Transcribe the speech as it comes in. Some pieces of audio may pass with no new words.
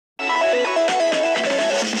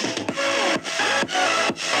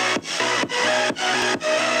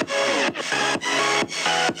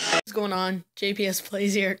What's going on? Jps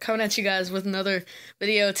Playz here, coming at you guys with another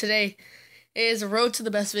video. Today is a Road to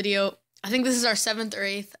the Best video. I think this is our 7th or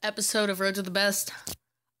 8th episode of Road to the Best.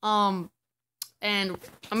 And I'm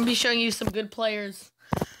gonna be showing you some good players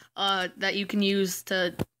that you can use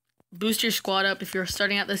to boost your squad up if you're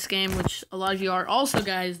starting out this game, which a lot of you are. Also,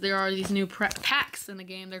 guys, there are these new packs in the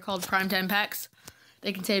game. They're called Primetime Packs.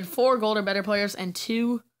 They contain 4 gold or better players and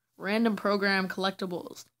 2 random program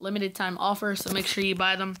collectibles. Limited time offer, so make sure you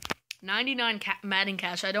buy them. 99 Madden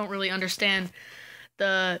cash. I don't really understand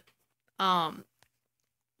the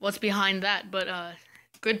what's behind that, but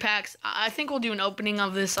good packs. I think we'll do an opening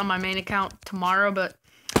of this on my main account tomorrow, but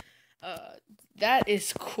that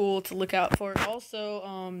is cool to look out for.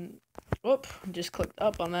 Also, whoop, just clicked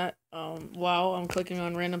up on that. Wow, I'm clicking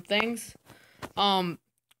on random things. We're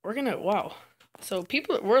gonna, wow. So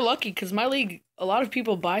we're lucky because my league, a lot of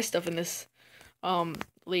people buy stuff in this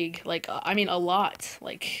league. Like, I mean, a lot.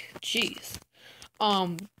 Like, jeez.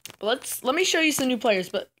 Let me show you some new players.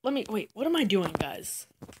 But wait. What am I doing, guys?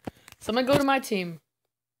 So I'm gonna go to my team,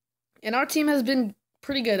 and our team has been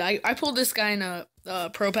pretty good. I pulled this guy in a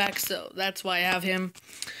pro pack, so that's why I have him.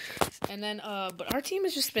 And then, but our team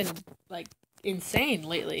has just been like insane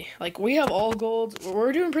lately. Like, we have all gold.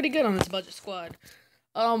 We're doing pretty good on this budget squad.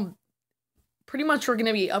 Pretty much we're going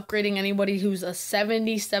to be upgrading anybody who's a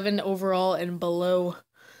 77 overall and below.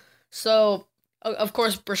 So, of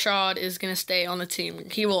course, Brashad is going to stay on the team.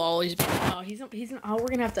 He will always be. We're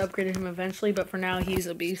going to have to upgrade him eventually, but for now he's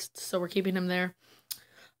a beast, so we're keeping him there.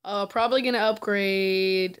 Probably going to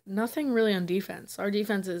upgrade nothing really on defense. Our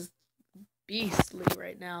defense is beastly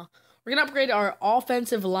right now. We're going to upgrade our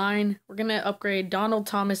offensive line. We're going to upgrade Donald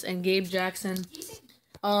Thomas and Gabe Jackson.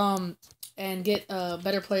 And get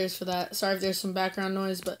better players for that. Sorry if there's some background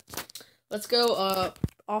noise, but let's go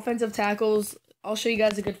offensive tackles. I'll show you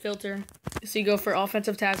guys a good filter. So you go for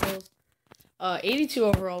offensive tackles. 82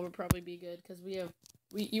 overall would probably be good because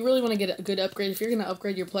you really want to get a good upgrade. If you're going to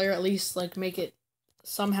upgrade your player, at least like make it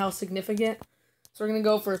somehow significant. So we're going to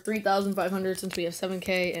go for 3,500 since we have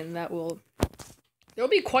 7K, and there'll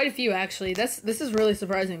be quite a few actually. This is really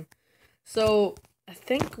surprising. So I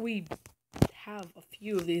think we have a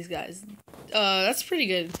few of these guys. That's pretty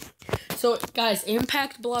good. So, guys,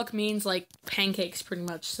 impact block means, like, pancakes, pretty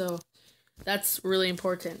much. So, that's really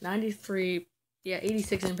important. 93, yeah,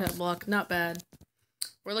 86 impact block. Not bad.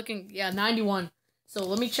 We're looking, yeah, 91. So,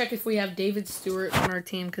 let me check if we have David Stewart on our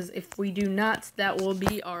team, because if we do not, that will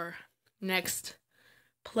be our next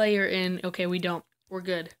player in. Okay, we don't. We're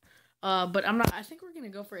good. But I think we're going to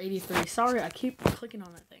go for 83. Sorry, I keep clicking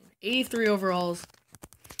on that thing. 83 overalls.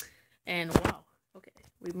 And wow, okay,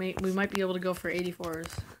 we might be able to go for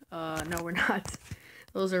 84s. No, we're not.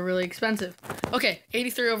 Those are really expensive. Okay,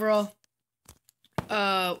 83 overall.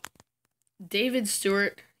 David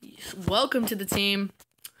Stewart, welcome to the team.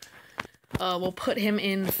 We'll put him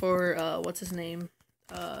in for what's his name?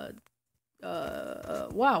 Wow,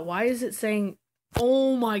 why is it saying?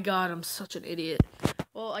 Oh my God, I'm such an idiot.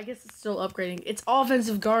 Well, I guess it's still upgrading. It's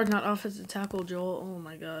offensive guard, not offensive tackle, Joel. Oh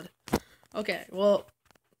my God. Okay, well.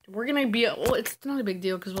 We're going to be, well, it's not a big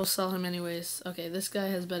deal because we'll sell him anyways. Okay, this guy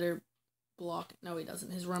has better block. No, he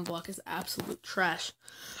doesn't. His run block is absolute trash.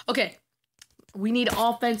 Okay, we need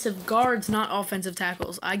offensive guards, not offensive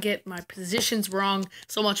tackles. I get my positions wrong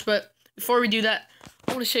so much, but before we do that,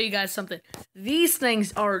 I want to show you guys something. These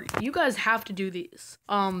things are, you guys have to do these.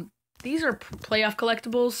 These are playoff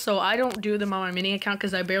collectibles, so I don't do them on my mini account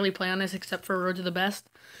because I barely play on this except for Road to the Best.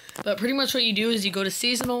 But pretty much what you do is you go to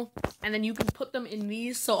seasonal, and then you can put them in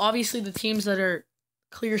these. So obviously the teams that are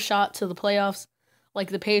clear shot to the playoffs, like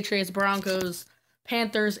the Patriots, Broncos,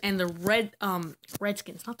 Panthers, and the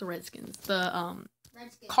Redskins, not the Redskins, the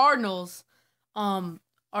Cardinals,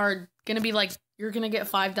 are gonna be like, you're gonna get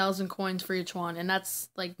 5,000 coins for each one, and that's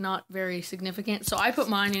like not very significant. So I put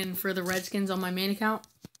mine in for the Redskins on my main account.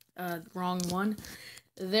 Wrong one.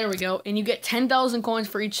 There we go. And you get 10,000 coins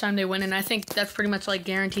for each time they win, and I think that's pretty much like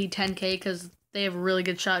guaranteed 10K because they have a really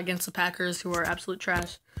good shot against the Packers, who are absolute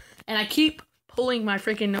trash. And I keep pulling my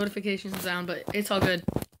freaking notifications down, but it's all good.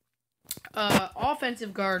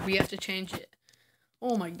 Offensive guard, we have to change it.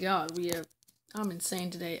 Oh my God, I'm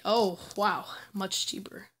insane today. Oh, wow, much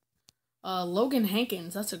cheaper. Logan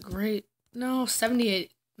Hankins, that's a great, no,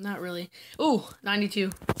 78, not really. Ooh,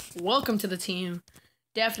 92. Welcome to the team.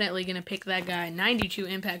 Definitely going to pick that guy. 92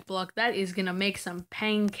 impact block. That is going to make some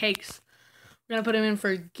pancakes. We're going to put him in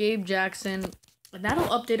for Gabe Jackson. That'll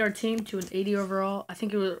update our team to an 80 overall. I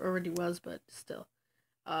think it already was, but still.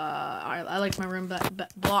 I like my rim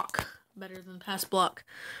block better than pass block.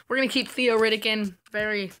 We're going to keep Theo Riddick in.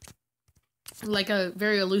 Very like a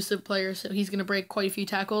very elusive player, so he's going to break quite a few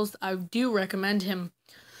tackles. I do recommend him.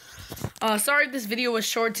 Sorry if this video was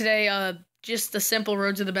short today. Just the simple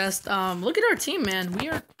road to the best. Look at our team, man. We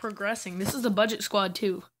are progressing. This is the budget squad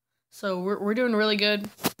too, so we're doing really good.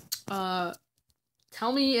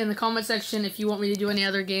 Tell me in the comment section if you want me to do any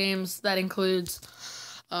other games. That includes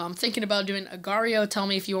thinking about doing Agario. Tell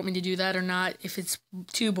me if you want me to do that or not. If it's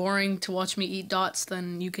too boring to watch me eat dots,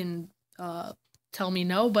 then you can tell me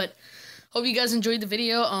no. But hope you guys enjoyed the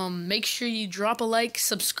video. Make sure you drop a like,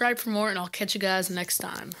 subscribe for more, and I'll catch you guys next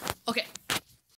time. Okay.